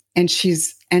 And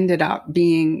she's ended up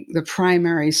being the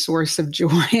primary source of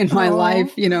joy in my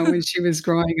life, when she was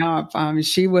growing up.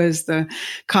 She was the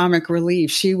comic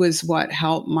relief. She was what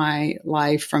helped my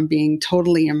life from being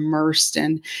totally immersed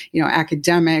in,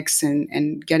 academics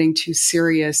and getting too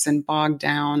serious and bogged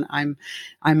down. I'm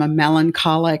a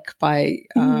melancholic by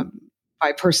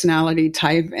personality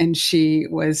type, and she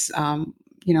was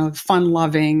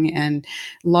fun-loving and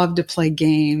loved to play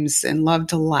games and loved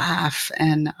to laugh.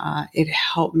 And it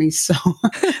helped me so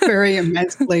very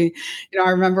immensely. I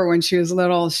remember when she was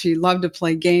little, she loved to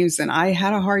play games, and I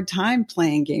had a hard time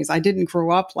playing games. I didn't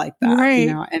grow up like that,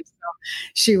 and so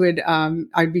she would,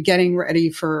 I'd be getting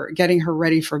her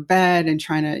ready for bed and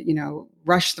trying to,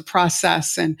 rush the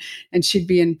process. And she'd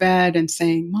be in bed and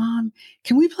saying, "Mom,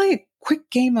 can we play a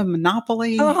quick game of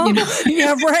Monopoly?"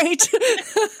 Yeah, right.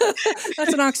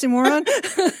 That's an oxymoron.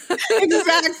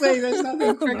 Exactly. There's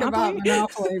nothing quick about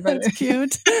Monopoly, but it's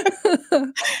cute.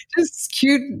 Just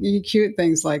cute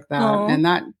things like that. Aww. And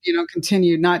that,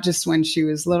 continued not just when she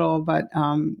was little, but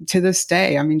to this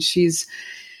day. I mean,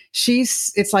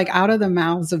 it's like out of the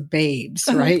mouths of babes,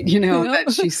 right?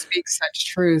 That she speaks such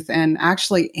truth. And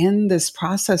actually in this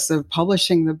process of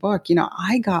publishing the book,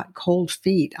 I got cold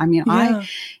feet. I mean, a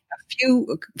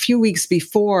few weeks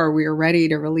before we were ready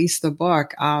to release the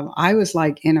book, I was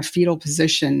like in a fetal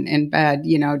position in bed,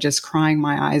 just crying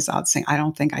my eyes out, saying, I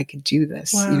don't think I could do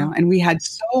this, and we had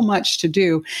so much to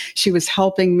do. She was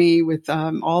helping me with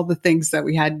all the things that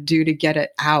we had to do to get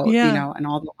it out, and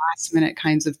all the last minute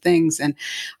kinds of things. And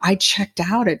I checked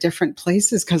out at different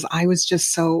places because I was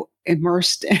just so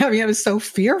immersed. I mean, I was so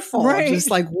fearful. Right. Just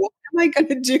like, what am I going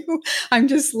to do? I'm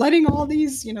just letting all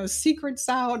these, secrets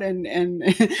out and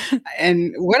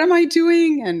what am I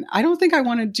doing? And I don't think I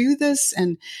want to do this.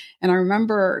 And I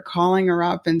remember calling her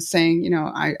up and saying,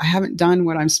 I haven't done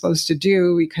what I'm supposed to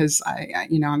do because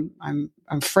I'm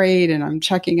afraid and I'm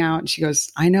checking out. And she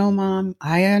goes, I know, Mom,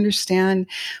 I understand,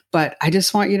 but I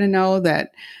just want you to know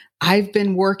that I've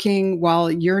been working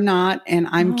while you're not, and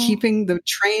I'm keeping the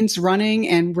trains running,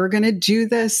 and we're going to do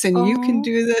this, and you can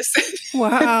do this.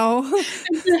 Wow.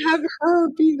 And to have her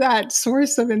be that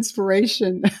source of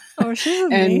inspiration. Oh, she's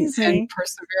amazing. And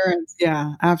perseverance.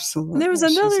 Yeah, absolutely. There was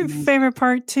another favorite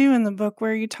part too in the book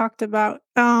where you talked about,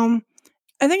 I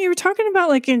think you were talking about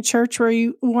like in church where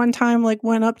you one time like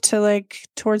went up to like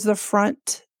towards the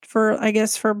front for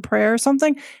prayer or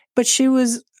something. But she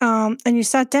was, and you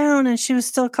sat down and she was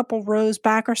still a couple rows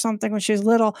back or something when she was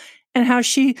little, and how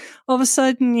she, all of a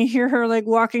sudden you hear her like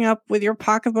walking up with your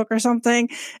pocketbook or something,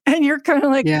 and you're kind of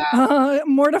like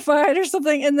mortified or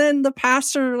something. And then the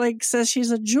pastor like says she's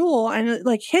a jewel, and it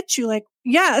like hits you like,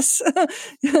 yes.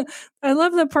 I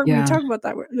love that part when you talk about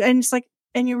that. And it's like,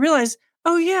 and you realize,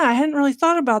 oh yeah, I hadn't really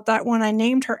thought about that when I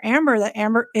named her Amber, that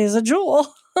Amber is a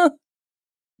jewel.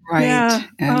 Right. Yeah.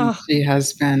 And she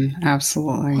has been.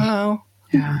 Absolutely. Wow.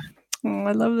 Yeah. Oh,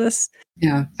 I love this.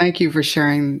 Yeah. Thank you for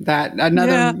sharing that.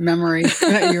 Another memory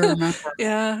that you remember.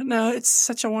 Yeah. No, it's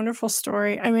such a wonderful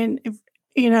story. I mean, if,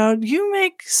 you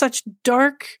make such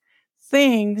dark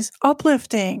things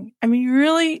uplifting. I mean,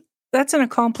 really, that's an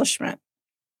accomplishment.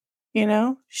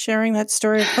 Sharing that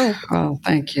story of hope. Oh,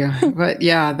 thank you. But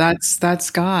yeah, that's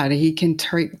God. He can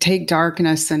take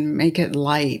darkness and make it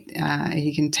light.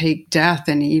 He can take death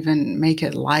and even make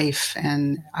it life.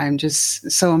 And I'm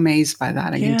just so amazed by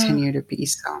that. I continue to be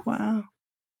so. Wow.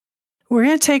 We're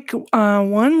going to take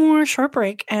one more short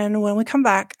break. And when we come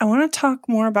back, I want to talk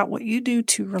more about what you do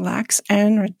to relax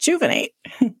and rejuvenate.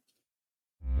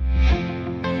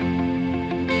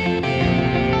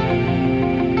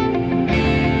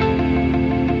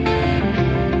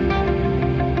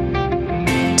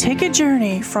 Take a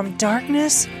journey from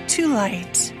darkness to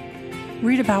light.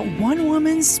 Read about one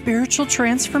woman's spiritual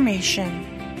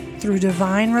transformation through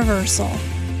divine reversal.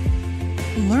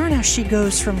 Learn how she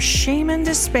goes from shame and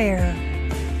despair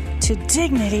to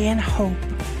dignity and hope,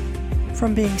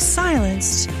 from being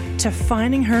silenced to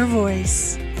finding her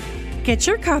voice. Get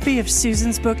your copy of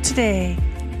Susan's book today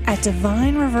at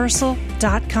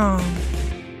divinereversal.com.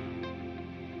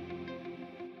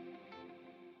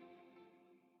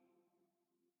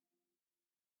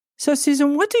 So,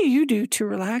 Susan, what do you do to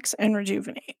relax and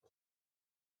rejuvenate?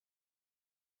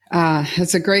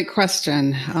 That's a great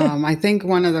question. I think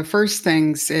one of the first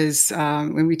things is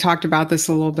when we talked about this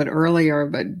a little bit earlier,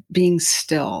 but being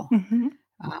still. Mm-hmm.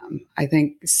 I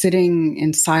think sitting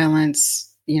in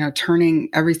silence, turning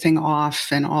everything off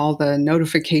and all the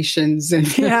notifications and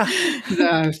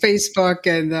the Facebook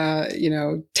and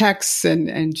the, texts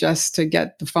and just to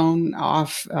get the phone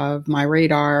off of my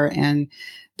radar and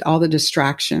all the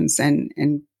distractions and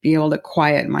be able to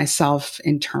quiet myself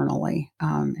internally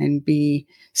and be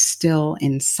still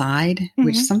inside, mm-hmm.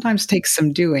 which sometimes takes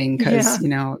some doing because,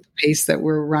 the pace that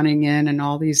we're running in and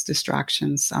all these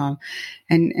distractions,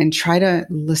 and try to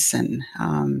listen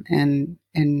and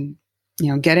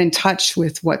get in touch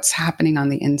with what's happening on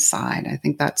the inside. I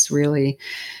think that's really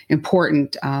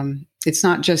important. It's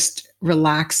not just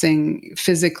relaxing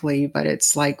physically, but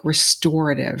it's like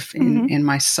restorative in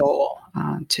my soul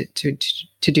to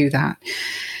do that.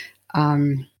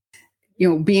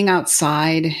 Being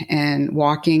outside and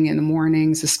walking in the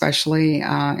mornings, especially,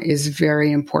 is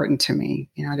very important to me.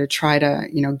 To try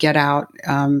to get out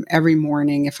every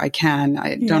morning if I can.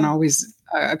 I don't always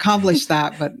accomplish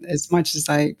that, but as much as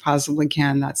I possibly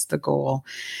can, that's the goal.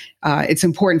 It's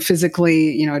important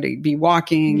physically, to be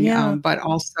walking, but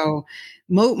also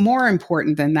more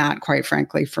important than that, quite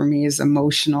frankly, for me is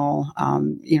emotional,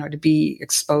 to be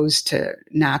exposed to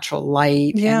natural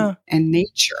light and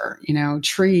nature,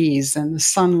 trees and the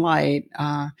sunlight.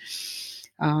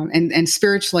 And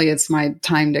spiritually, it's my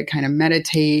time to kind of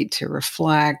meditate, to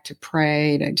reflect, to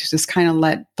pray, to just kind of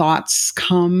let thoughts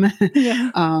come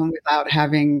without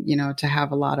having, to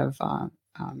have a lot of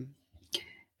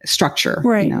structure,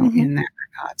 in there.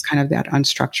 It's kind of that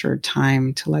unstructured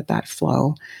time to let that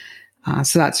flow.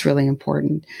 So that's really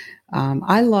important.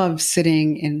 I love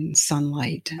sitting in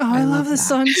sunlight. Oh, I love the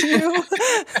sun too.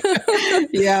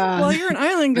 Yeah. Well, you're an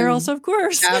island girl, so of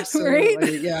course. Absolutely.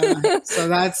 Right? Yeah.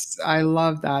 So I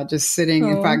love that. Just sitting,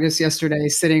 in fact, just yesterday,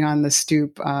 sitting on the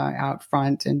stoop out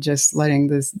front and just letting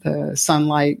the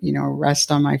sunlight,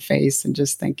 rest on my face and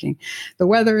just thinking the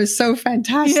weather is so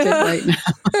fantastic right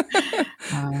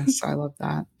now. So I love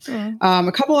that.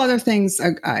 A couple other things.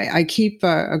 I keep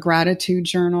a gratitude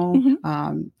journal.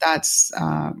 Mm-hmm. That's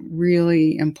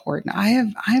really important. I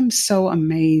am so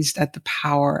amazed at the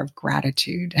power of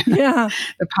gratitude. Yeah.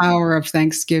 The power of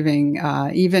Thanksgiving.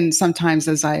 Even sometimes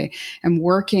as I am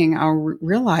working, I'll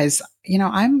realize,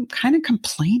 I'm kind of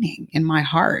complaining in my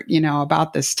heart,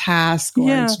 about this task or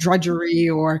it's drudgery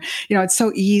or, it's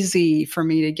so easy for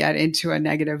me to get into a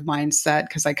negative mindset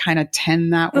because I kind of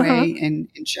tend that way in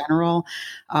general.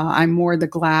 I'm more the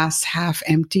glass half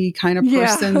empty kind of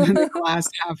person than the glass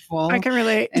half full. I can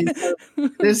relate. And so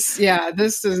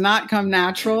this does not come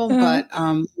natural, but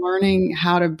learning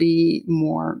how to be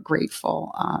more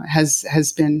grateful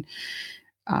has been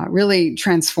really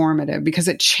transformative because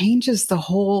it changes the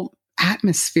whole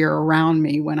atmosphere around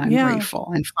me when I'm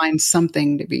grateful and find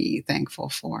something to be thankful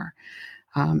for.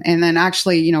 And then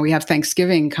actually, we have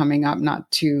Thanksgiving coming up in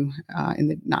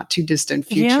the not too distant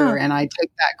future. And I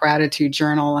take that gratitude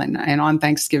journal and on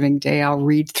Thanksgiving Day, I'll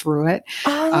read through it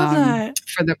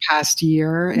for the past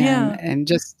year and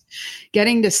just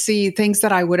getting to see things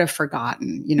that I would have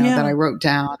forgotten, that I wrote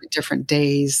down at different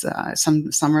days.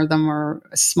 Some of them are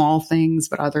small things,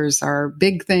 but others are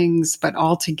big things, but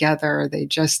all together, they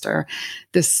just are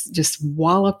this just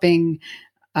walloping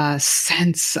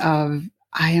sense of,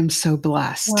 I am so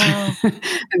blessed. Wow.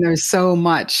 And there's so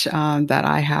much that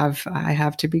I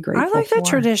have to be grateful for. I like that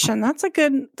tradition. That's a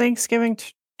good Thanksgiving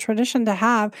tradition to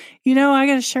have. I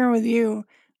got to share with you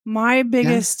my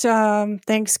biggest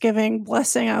Thanksgiving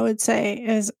blessing, I would say,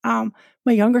 is my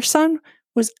younger son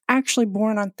was actually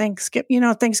born on Thanksgiving.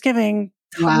 Thanksgiving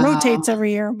rotates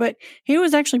every year, but he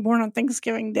was actually born on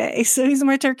Thanksgiving Day. So he's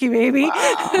my turkey baby.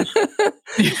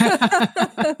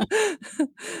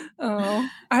 Wow.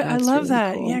 I love really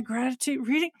that. Cool. Yeah, gratitude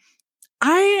reading.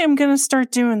 I am going to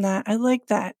start doing that. I like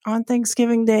that. On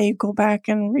Thanksgiving Day, you go back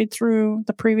and read through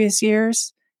the previous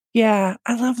years. Yeah,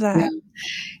 I love that.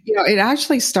 Yeah. It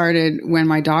actually started when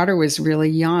my daughter was really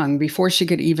young, before she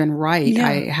could even write. Yeah.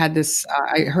 I had this,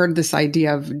 I heard this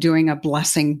idea of doing a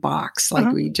blessing box. Like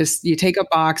you take a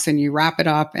box and you wrap it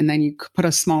up and then you put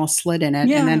a small slit in it.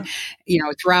 Yeah. And then,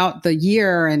 throughout the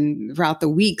year and throughout the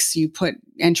weeks, you put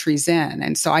entries in.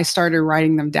 And so I started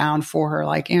writing them down for her,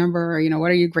 like, Amber,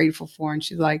 what are you grateful for? And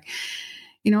she's like,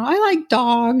 I like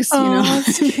dogs, Oh,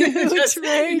 that's cute, just,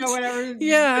 right? whatever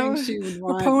Yeah, thing she would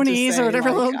or want ponies to or say,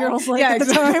 whatever like, little girls like yeah, at the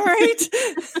exactly. time,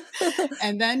 right?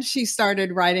 And then she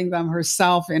started writing them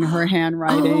herself in her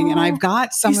handwriting. And Oh, I've got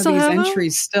you some of still these have them?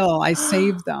 entries still. I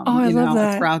saved them, Oh, I love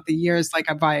that. throughout the years, like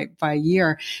by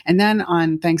year. And then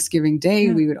on Thanksgiving Day,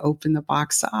 Yeah. we would open the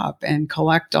box up and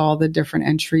collect all the different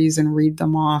entries and read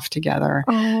them off together.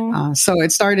 Oh, So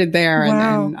it started there.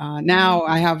 wow. And now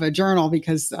I have a journal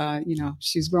because,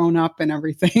 she's grown up and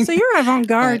everything. So you're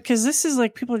avant-garde, because this is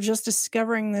like people are just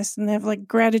discovering this, and they have like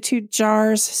gratitude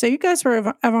jars. So you guys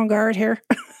were avant-garde here.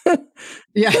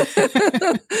 Yeah.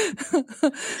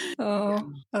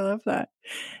 Oh, I love that.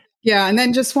 Yeah. And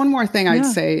then just one more thing I'd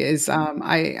Yeah. say is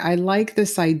I like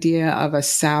this idea of a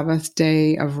Sabbath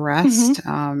day of rest,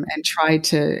 and try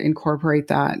to incorporate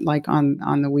that like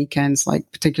on the weekends,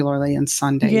 like particularly on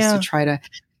Sundays, Yeah. to try to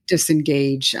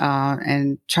disengage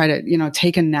and try to,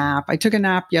 take a nap. I took a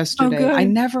nap yesterday. good. I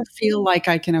never feel like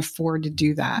I can afford to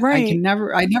do that. Right. I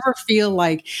never feel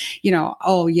like,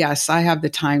 oh, yes, I have the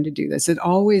time to do this. It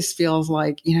always feels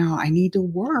like, I need to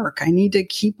work. I need to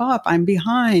keep up. I'm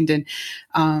behind. And,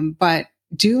 but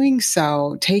doing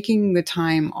so, taking the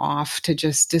time off to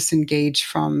just disengage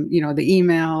from, the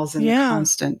emails and the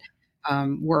constant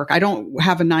work. I don't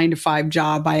have a 9-to-5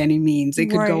 job by any means. It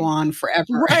could go on forever.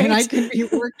 Right. And I could be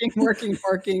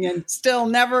working and still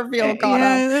never feel caught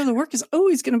up. Yeah, the work is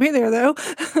always going to be there though.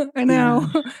 I know.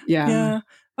 Yeah.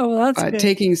 Oh, well, that's good.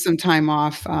 Taking some time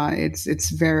off,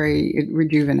 it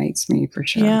rejuvenates me for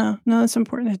sure. Yeah, no, it's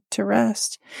important to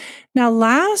rest. Now,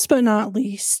 last but not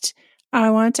least,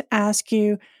 I want to ask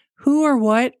you who or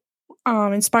what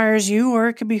inspires you, or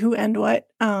it could be who and what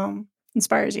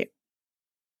inspires you.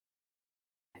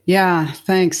 Yeah,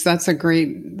 thanks. That's a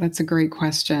great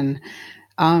question.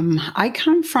 I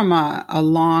come from a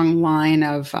long line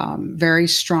of very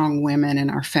strong women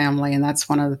in our family, and that's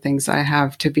one of the things I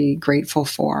have to be grateful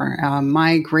for.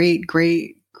 My great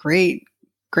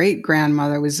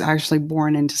grandmother was actually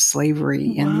born into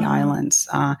slavery in the islands.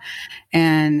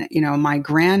 And my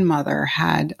grandmother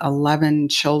had 11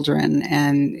 children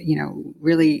and,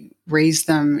 really raised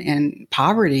them in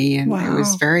poverty. And it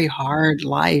was very hard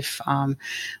life,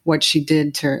 what she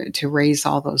did to raise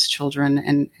all those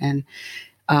children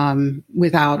and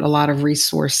without a lot of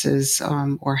resources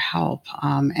or help.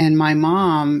 And my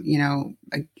mom,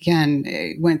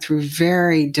 again, went through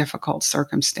very difficult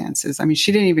circumstances. I mean,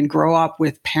 she didn't even grow up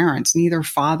with parents, neither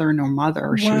father nor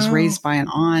mother. She was raised by an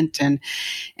aunt,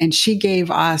 and she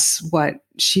gave us what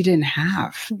she didn't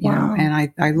have,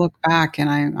 and I look back and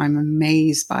I'm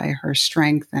amazed by her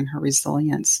strength and her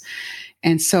resilience.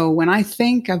 And so when I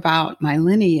think about my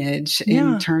lineage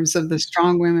in terms of the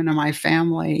strong women in my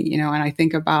family, and I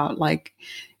think about like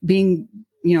being,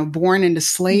 born into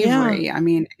slavery, I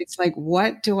mean, it's like,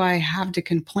 what do I have to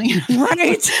complain about?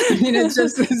 Right. I mean,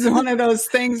 it's one of those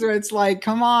things where it's like,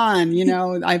 come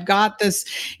on, I've got this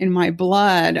in my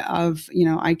blood of,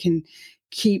 I can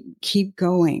keep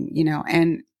going,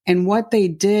 and what they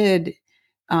did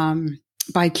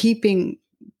by keeping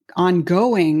on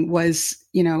going was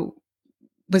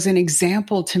an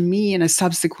example to me in a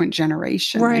subsequent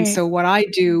generation. Right. And so what I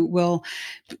do will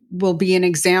be an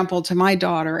example to my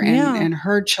daughter and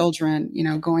her children,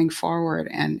 going forward.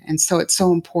 And so it's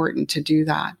so important to do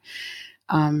that.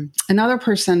 Another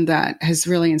person that has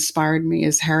really inspired me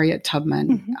is Harriet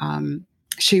Tubman. Mm-hmm.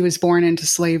 She was born into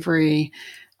slavery,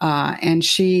 and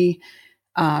she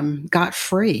got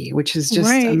free, which is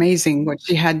just amazing what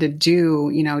she had to do,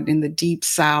 in the deep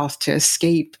South to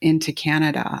escape into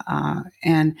Canada.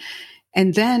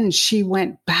 And then she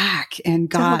went back and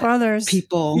got help others.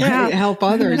 People help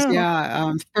others.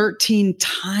 13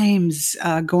 times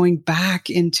going back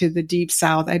into the deep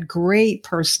South at great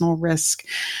personal risk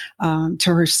to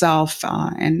herself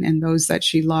and those that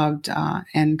she loved,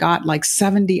 and got like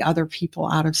 70 other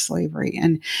people out of slavery.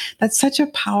 And that's such a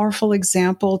powerful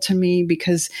example to me,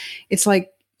 because it's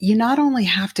like, you not only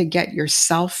have to get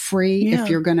yourself free if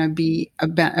you're going to be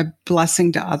a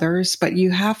blessing to others, but you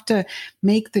have to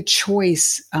make the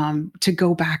choice to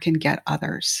go back and get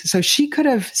others. So she could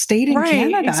have stayed in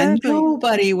Canada and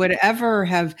nobody would ever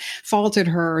have faulted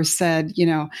her or said,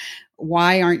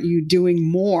 why aren't you doing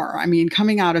more? I mean,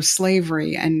 coming out of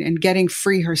slavery and getting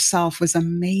free herself was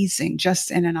amazing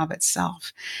just in and of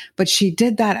itself. But she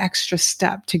did that extra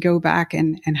step to go back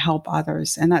and help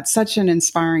others. And that's such an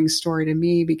inspiring story to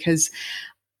me, because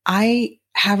I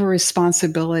have a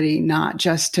responsibility not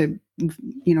just to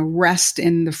rest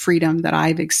in the freedom that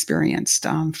I've experienced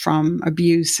from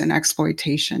abuse and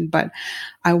exploitation. But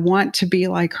I want to be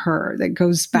like her, that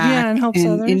goes back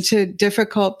into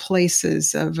difficult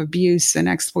places of abuse and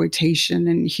exploitation,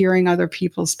 and hearing other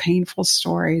people's painful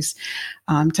stories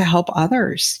to help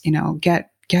others,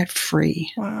 get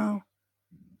free. Wow.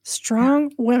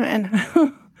 Strong women.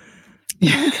 Oh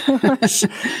my gosh.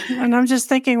 And I'm just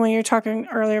thinking, when you're talking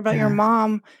earlier about your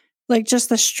mom, like just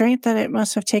the strength that it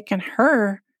must have taken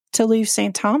her to leave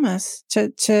St. Thomas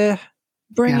to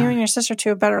bring you and your sister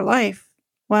to a better life.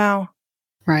 Wow.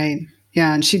 Right.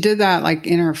 Yeah. And she did that like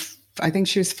I think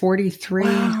she was 43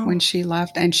 when she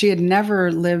left, and she had never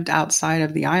lived outside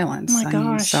of the islands. Oh my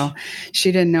gosh. So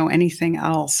she didn't know anything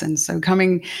else. And so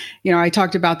coming, I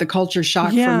talked about the culture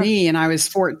shock for me, and I was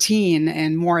 14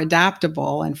 and more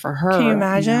adaptable. And for her, can you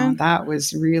imagine? That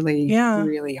was really,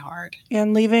 really hard.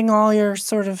 And leaving all your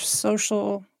sort of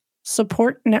social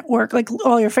support network, like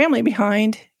all your family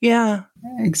behind. Yeah.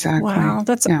 Exactly. Wow.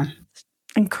 That's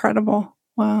incredible.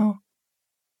 Wow.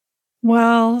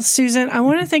 Well, Susan, I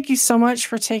want to thank you so much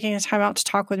for taking the time out to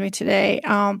talk with me today.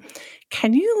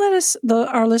 Can you let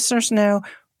our listeners know,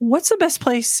 what's the best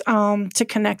place to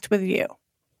connect with you?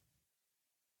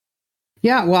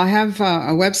 Yeah, well, I have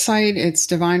a website. It's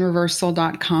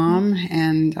divinereversal.com,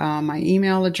 and my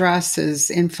email address is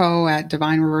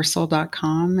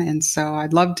info@divinereversal.com. And so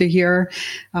I'd love to hear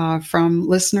from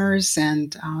listeners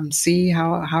and see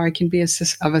how I can be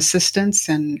of assistance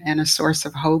and a source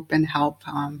of hope and help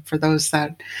for those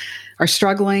that are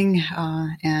struggling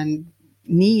and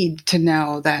need to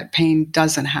know that pain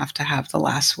doesn't have to have the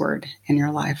last word in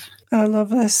your life. I love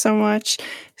this so much.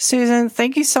 Susan,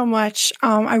 thank you so much.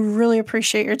 I really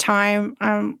appreciate your time.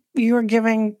 You are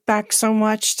giving back so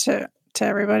much to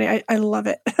everybody. I love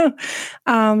it.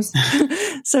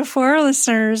 So for our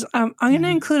listeners, I'm going to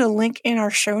include a link in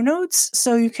our show notes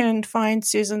so you can find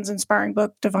Susan's inspiring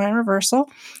book, Divine Reversal.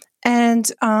 And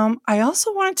I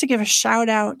also wanted to give a shout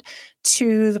out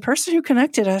to the person who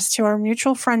connected us, to our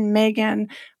mutual friend, Megan.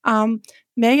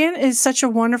 Megan is such a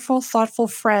wonderful, thoughtful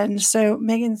friend. So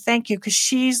Megan, thank you, because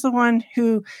she's the one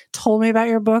who told me about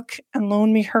your book and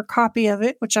loaned me her copy of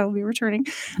it, which I will be returning.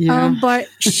 Yeah. But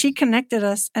she connected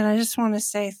us, and I just want to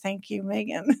say thank you,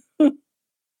 Megan.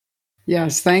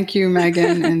 Yes, thank you,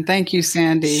 Megan, and thank you,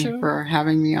 Sandy, for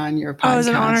having me on your podcast. Oh, it was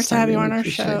an honor to have you on our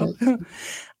show.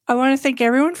 I want to thank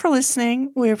everyone for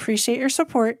listening. We appreciate your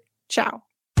support. Ciao.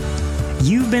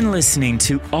 You've been listening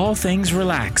to All Things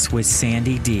Relax with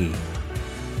Sandy D.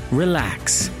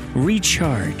 Relax,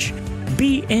 recharge,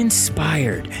 be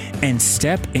inspired, and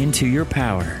step into your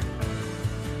power.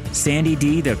 Sandy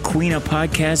D, the Queen of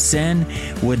Podcast Zen,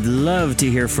 would love to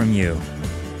hear from you.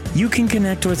 You can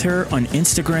connect with her on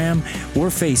Instagram or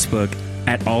Facebook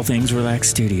at All Things Relax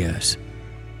Studios.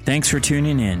 Thanks for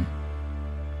tuning in.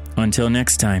 Until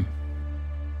next time.